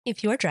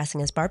If you're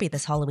dressing as Barbie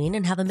this Halloween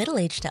and have a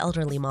middle-aged to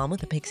elderly mom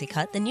with a pixie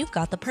cut, then you've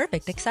got the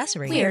perfect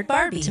accessory. Weird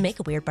Barbie. To make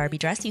a Weird Barbie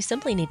dress, you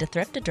simply need to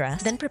thrift a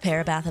dress, then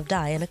prepare a bath of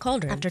dye in a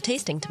cauldron. After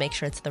tasting to make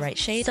sure it's the right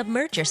shade,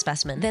 submerge your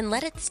specimen, then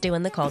let it stew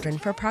in the cauldron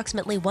for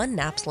approximately 1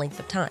 nap's length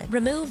of time.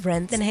 Remove,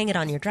 rinse, then hang it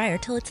on your dryer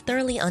till it's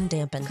thoroughly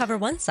undampened. Cover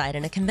one side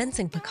in a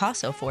convincing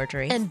Picasso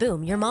forgery, and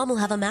boom, your mom will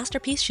have a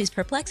masterpiece she's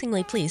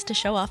perplexingly pleased to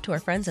show off to her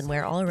friends and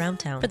wear all around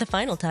town. For the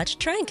final touch,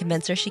 try and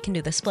convince her she can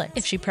do the splits.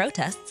 If she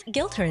protests,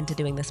 guilt her into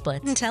doing the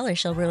splits, and tell her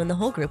she'll ruin the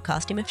whole group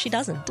costume if she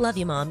doesn't. Love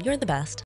you, Mom. You're the best.